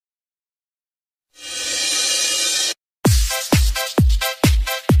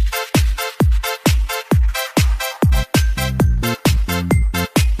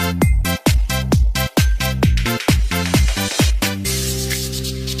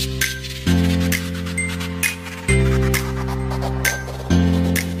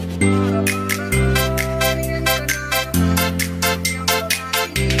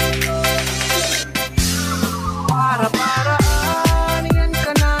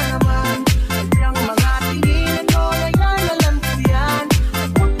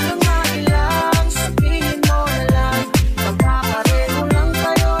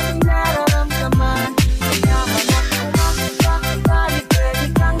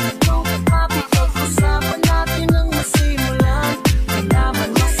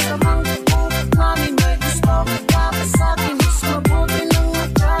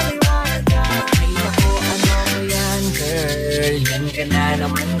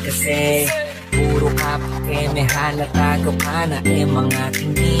kasi puro ka pa may halatago ka na. Mga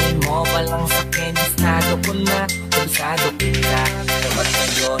tingin mo palang sa kenistado ko na. Kabisado kita, dapat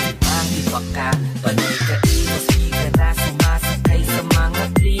ngayon ang iba ka. Panay ka iwas, di ka na sumasakay sa mga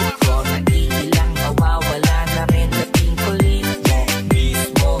trip ko. Naiilang nawawala na rin dating kulit mo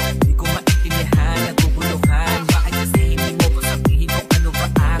mismo. Di ko maintindihan, naguguluhan. Bakit kasi hindi mo pa sabihin kung ano ba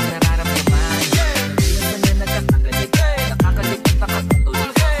ang nararamdaman? Nagbilang na nagkakagalit, nakakalipit,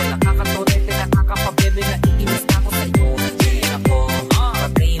 nakakatulog, nakakatorete, nakakapabebe, naiinis na ako sa'yo. Hindi ako,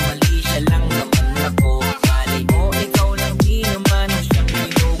 patay mali siya lang naman ako. Malay mo, ikaw lang di naman siyang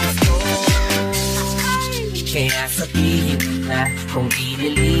ginugusto. Kaya sabihin mo na kung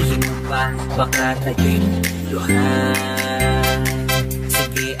ililihim mo pa, baka tayo'y luhan.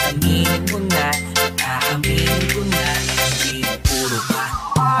 Sige, aminin mo na, aaminin ko na, hindi puro pa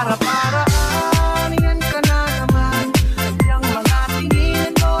para-paraan. Yan ka na naman, yung mga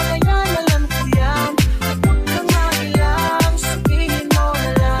tingin mo na yan, alam ko yan. Huwag kang makilang, sabihin mo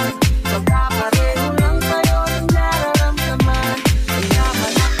na lang, magkakareho lang tayo ng nararamdaman. Kaya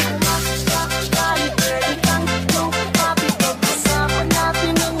manak mo makakakali, pwede kang lumapit, pag-usapan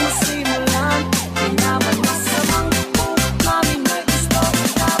natin ang masimulan. Di naman masamang kung namin may gusto,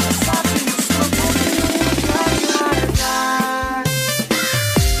 tapos sa akin mas mabuti yung magkaliwanagan.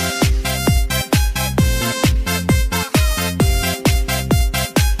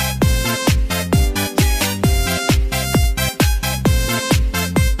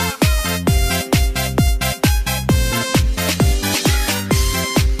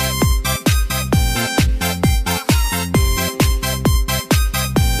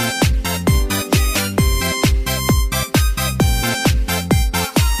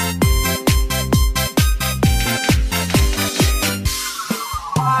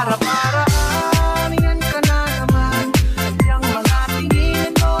 Para-paraan, yan ka na naman, yung mga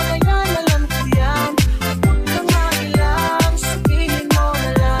tingin mo na yan, alam ko yan. Huwag kang makilang, sabihin mo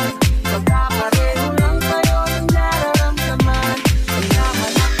na lang, magkakareho lang tayo ng nararamdaman. Kaya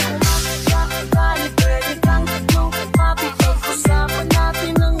manak mo makakakali, pwede kang lumapit, pag-usapan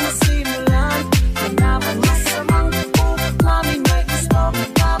natin ang masimulan. Di naman masamang kung namin may gusto,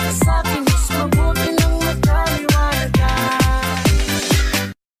 tapos sa akin mas mabuti ng magkaliwanagan.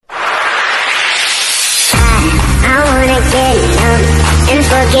 I wanna get numb and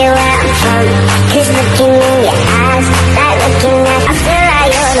forget where I'm from. 'Cause looking in your eyes, like looking at, I feel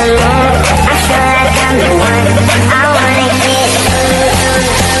like you're the moon, I feel like I'm the one. I wanna get numb,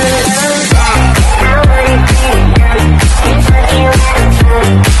 I wanna get numb and forget where I'm from.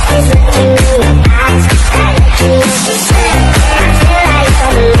 'Cause looking in your eyes, like looking at the sun. I feel like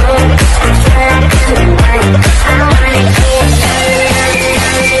you're the moon, I feel like I'm the one. I wanna get numb,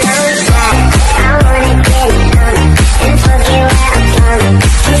 I wanna get numb and forget where I'm from.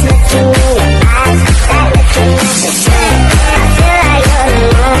 'Cause looking in your eyes, like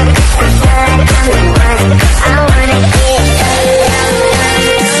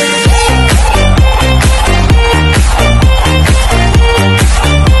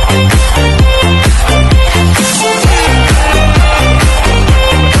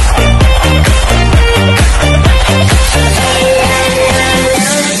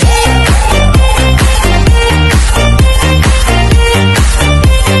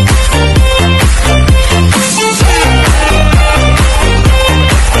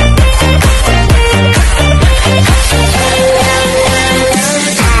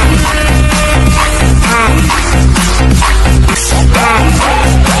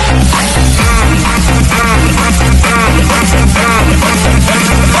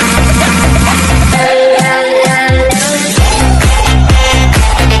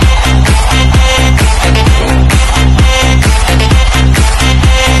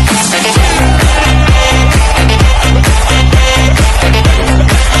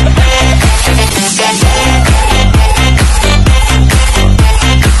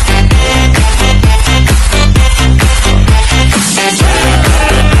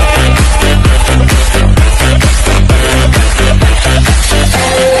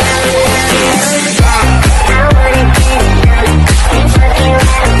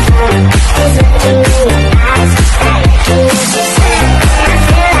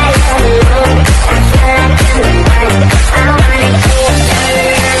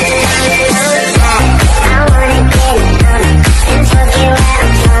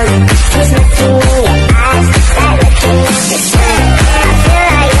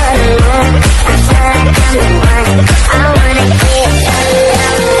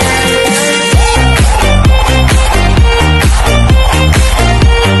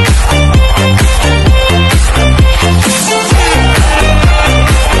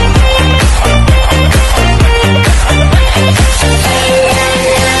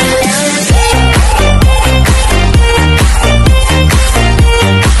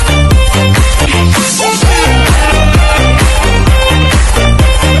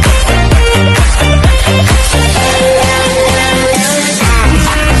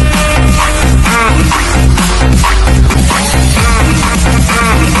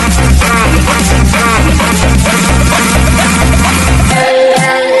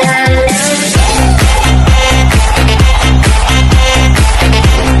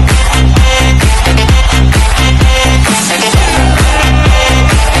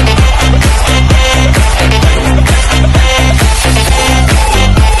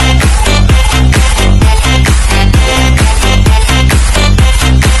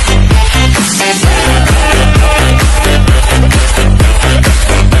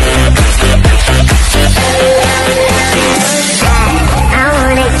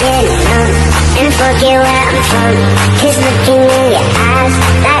forget where I'm from. 'Cause looking in your eyes,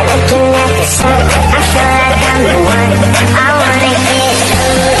 like looking at the sun, I feel like I'm the one. I wanna get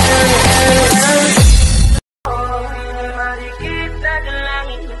Marikita ng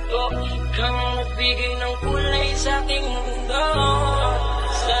langit ito, ikaw ang nagbigay ng kulay sa aking mundo.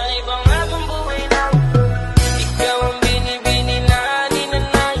 Sa ibang habang buhay na ikaw ang binibini na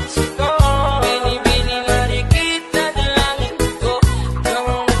ninanais ko. Binibini marikita ng langit ito, ikaw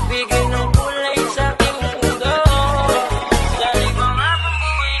ang nagbigay ng kulay sa aking mundo. Sa ibang habang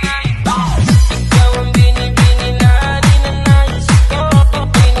buhay na ito, ikaw ang binibini na ninanais ko.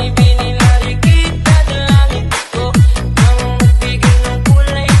 Binibini marikita ng langit ito, ikaw ang nagbigay ng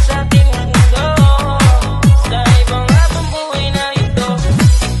kulay sa aking mundo. Sa ibang habang buhay na ito,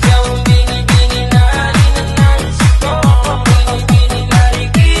 ikaw ang binibini na ninanais ko. Binibini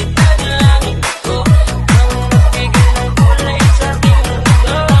marikita ng langit ito, ikaw ang nagbigay ng kulay sa aking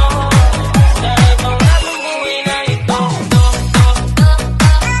mundo. Sa ibang habang buhay na ito.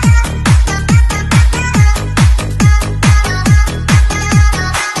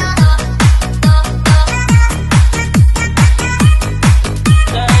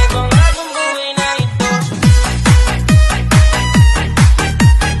 Sa ibang habang buhay na ito.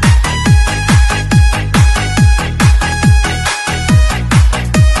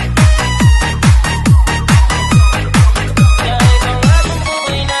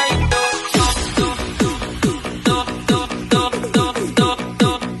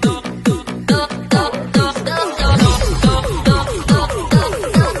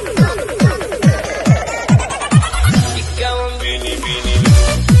 Ikaw ang binibini.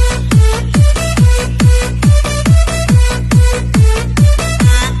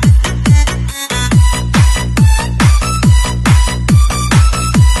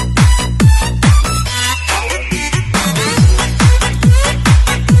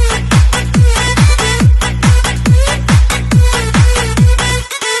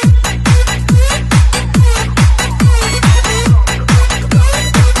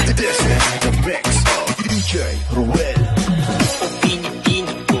 This is the mix of DJ Ruel. O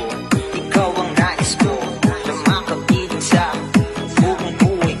pinipini ko, ikaw ang nais ko, na makapiling sa buong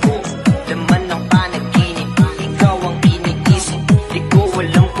buhay ko. Laman ng panaginip, ikaw ang iniisip. Di ko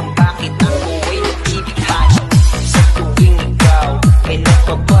alam kung bakit ako ay nagbibighani. Sa tuwing ikaw ay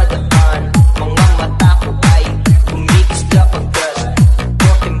nagpapadaan, mga mata ko ay kumikisla pagkat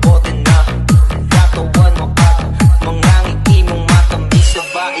bote-bote na katawan mo at mga ngiti mong matamis na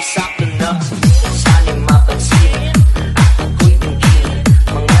ba ay sakto na. Sana'y mapansin at ako'y tingin,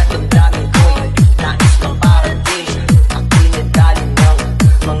 mga damdamin ko'y nais maparating. Ako'y nadali ng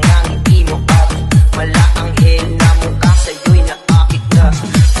mga ngiti mo at malaanghel na mukha sa'yo'y naakit na.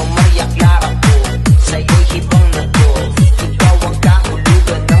 Pamariyak lara ko, sa'yo'y hibang na to. Ikaw ang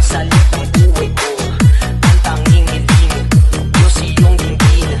kahulugan ng salitang buhay ko. Ang tanging hiling, Diyos iyong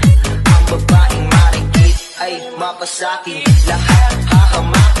dinggin. Ang babaeng marikit ay mapasakin. Lahat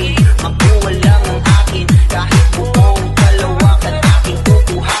hahamakin, makuha lang ang akin. Kahit buong kalawakan aking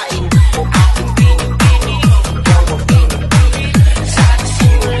kukuhain. O aking binibini, ikaw ang binibini. Sa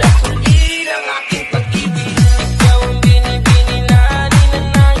simula't huli ng aking pag-ibig. Ikaw ang binibini na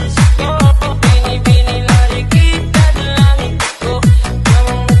ninanais ko. Binibini marikita ng langit ko, ikaw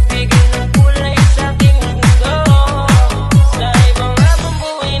ang nagbigay ng kulay sa aking mundo. Sa ibang habang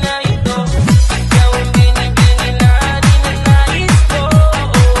buhay na ito, ikaw ang binibini na ninanais ko.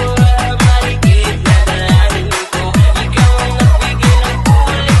 Marikita ng langit ko, ikaw ang nagbigay ng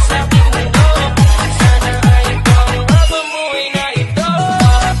kulay sa aking mundo. Sana ay ikaw ang habang buhay na ito.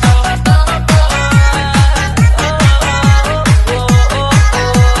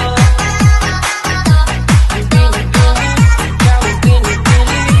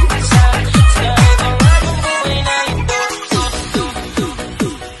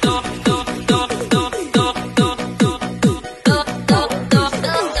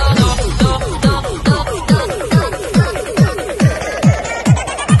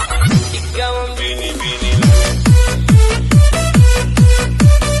 Ikaw ang binibini.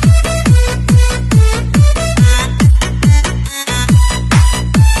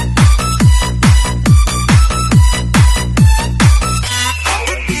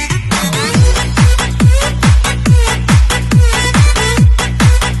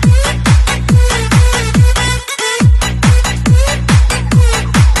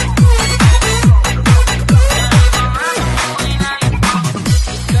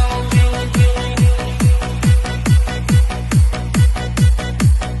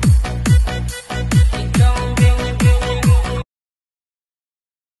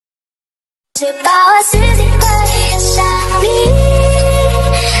 제把我自己的眼上你，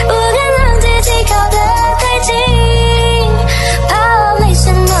无可能自己靠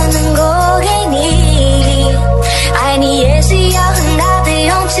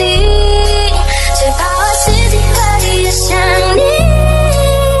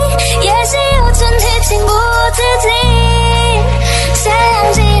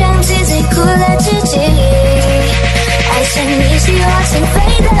心飞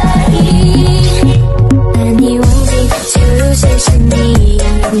的影，但你忘记就谢谢你，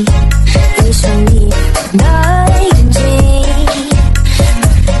闭上你的眼睛，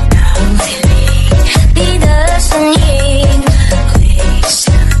脑海里你的声音回响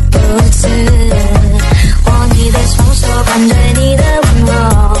多次，握你的双手，感觉你的温柔，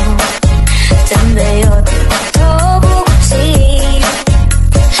真的有点透不过气，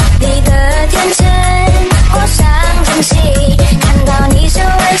你的天真我想珍惜，看到你手微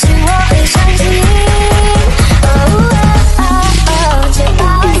醺我会伤心。只把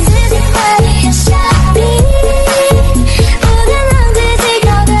我自己怀里的下笔，不敢让自己搞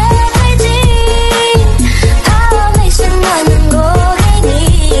得太紧，怕我没什么能够给你，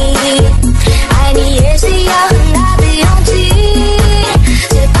爱你也需要很大的勇气。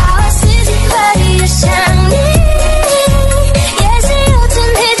只把我自己怀里的想你，也是有春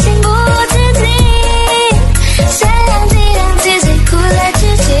天情不自禁，想让自己哭来自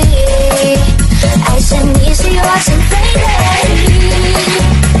己，爱上你是我心飞的影，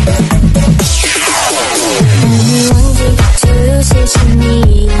但你忘记就谢谢你，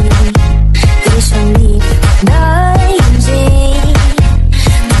闭上你的眼睛，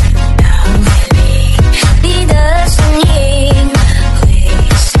脑海里你的声音回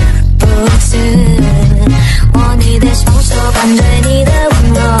响多次，握你的双手，感觉你的温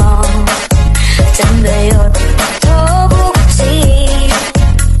柔，真的有点透不过气，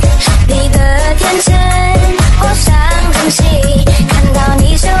你的天真我想珍惜，看到你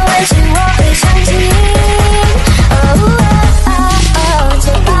手微醺我会伤心。只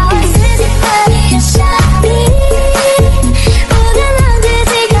把我自己怀里的下笔，不敢让自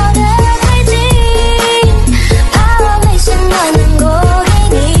己搞得太紧，怕我没什么能够给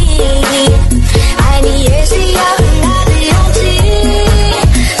你，爱你也需要很大的勇气。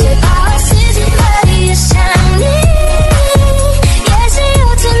只把我自己怀里的想你，也是有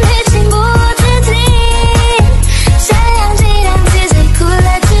春天情不自禁，想让自己哭来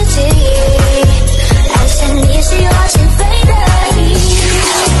自己，爱上你是我心飞的影，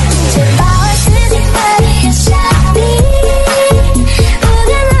只把我自己怀里的下笔，不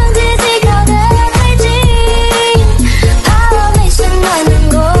敢让自己搞得太紧，怕我没什么能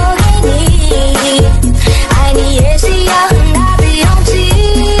够给你，爱你也需要很大的勇气。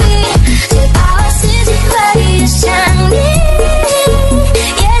只把我自己怀里的想你，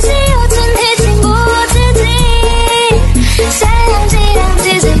也是有春天情不自禁，想让自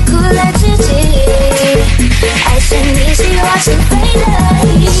己哭来自己，爱上你是我心飞的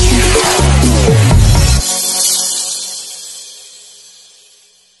影。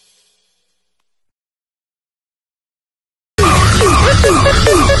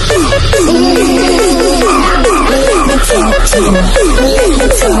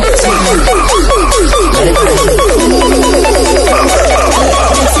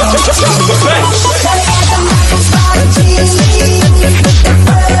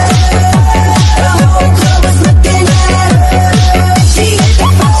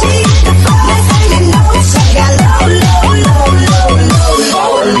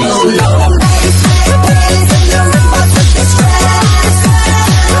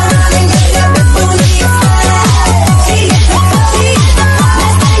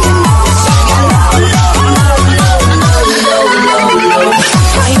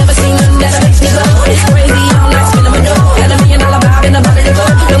I ain't never seen nothing that makes me glow. It's crazy, all night spinning my dough. Got $1 million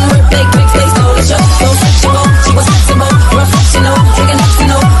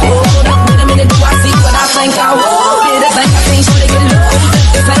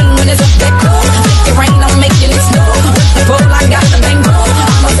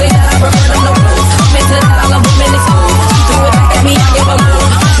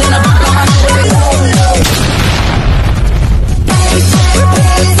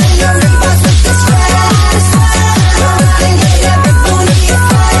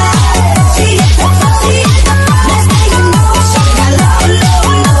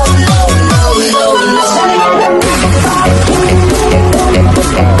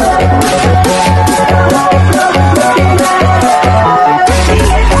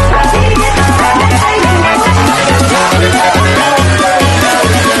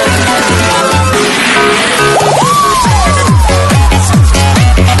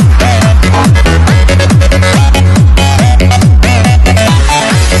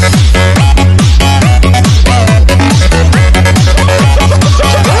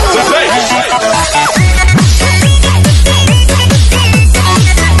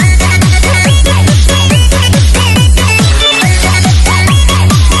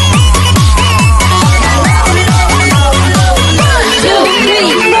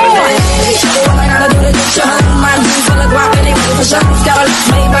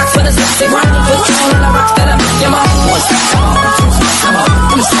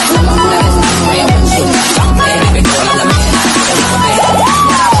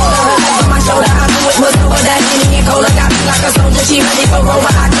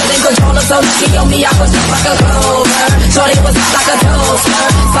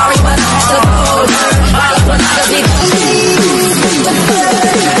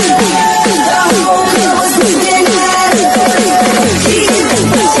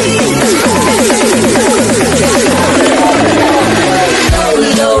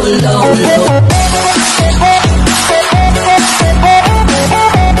low, low.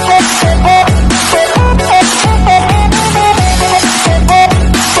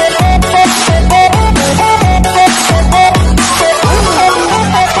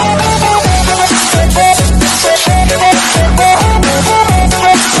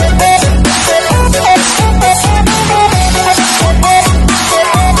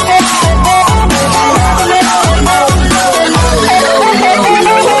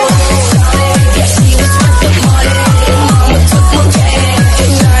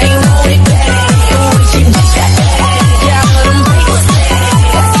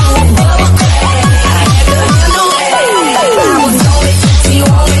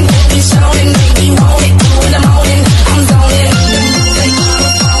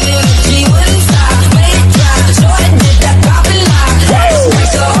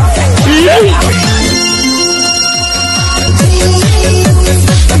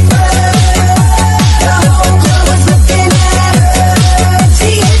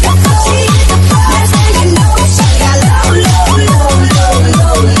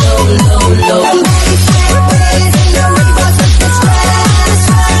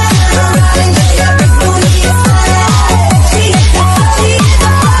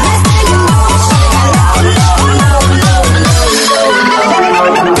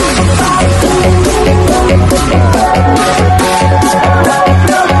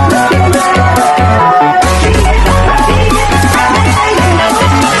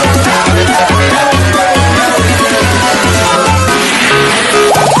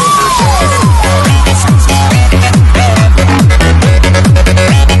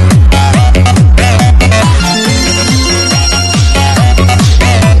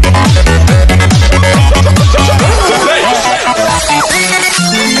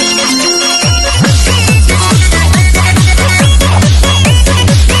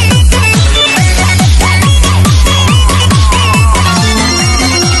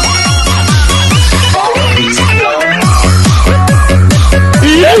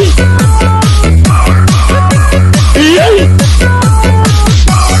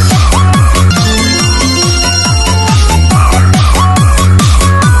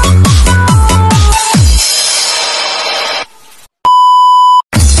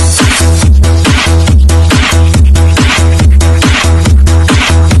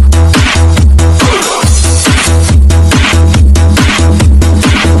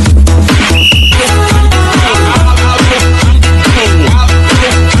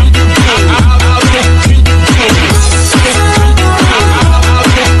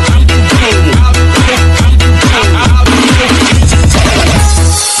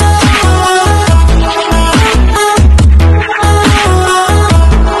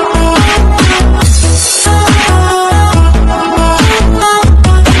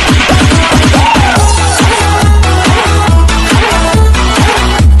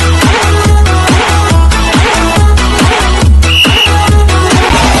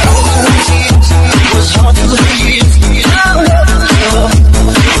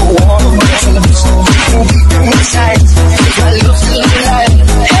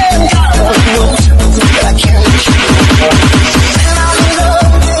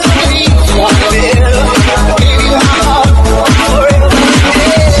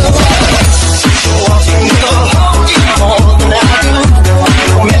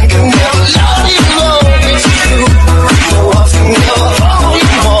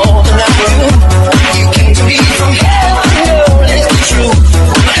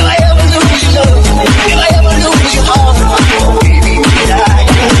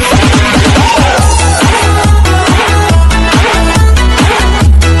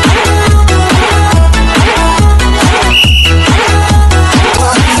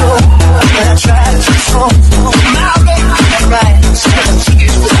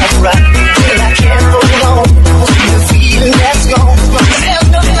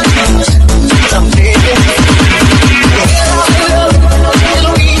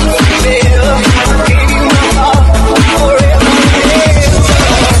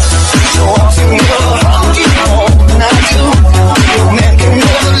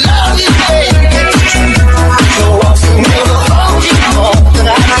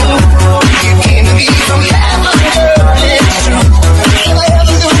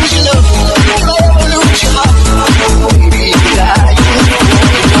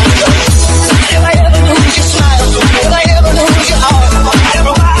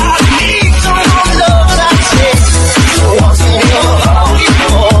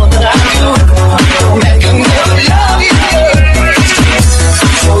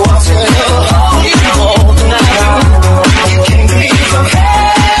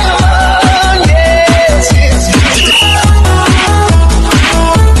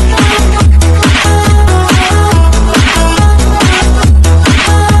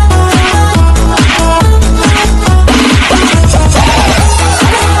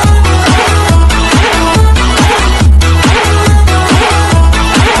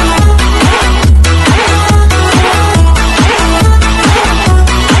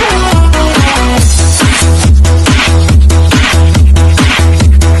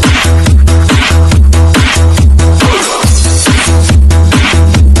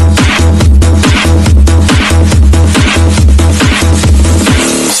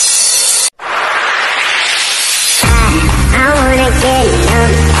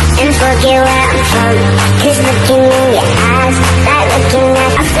 forget where I'm from. 'Cause looking in your eyes, like looking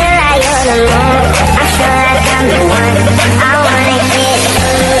at, I feel like you're the moon. I feel like I'm the one. I wanna get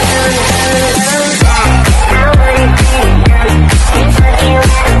I wanna get numb and forget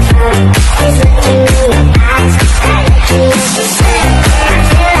where I'm from. 'Cause looking in your eyes, like looking at the sun. I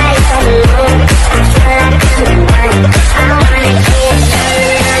feel like you're the moon. I feel like I'm the one. I wanna get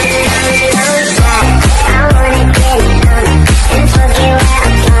I wanna get numb and forget where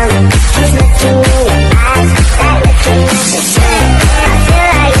I'm from. 'Cause looking in your eyes, like looking at the sun. I feel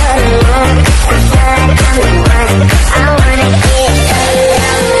like you're the moon. I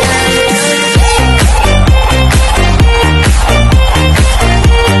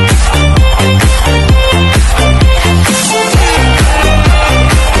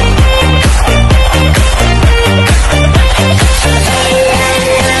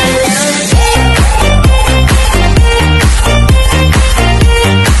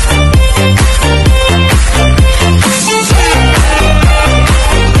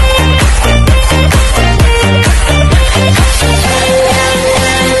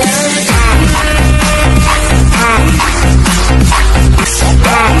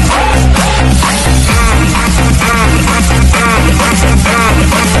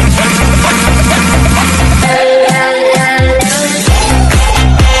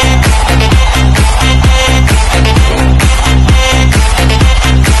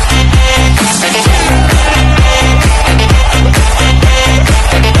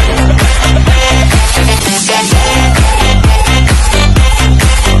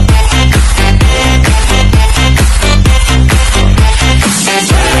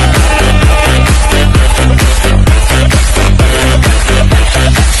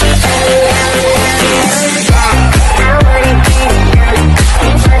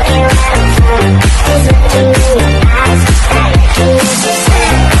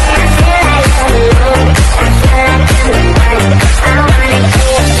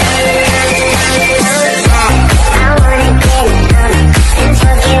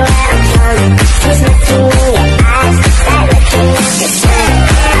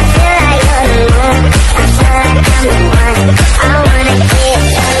I'm the one. I wanna get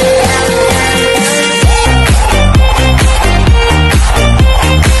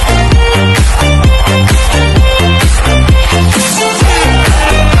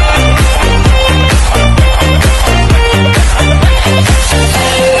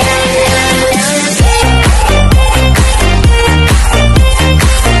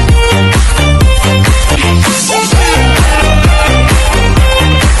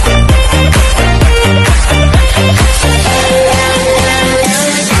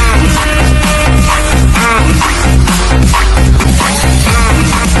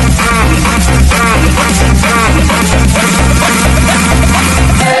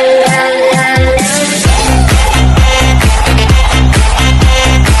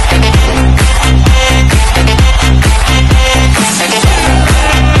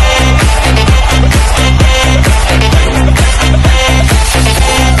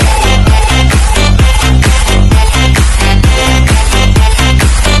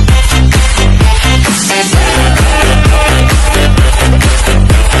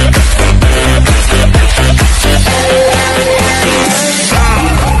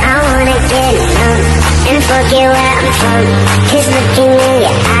forget where I'm from. 'Cause looking in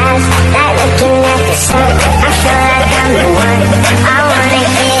your eyes,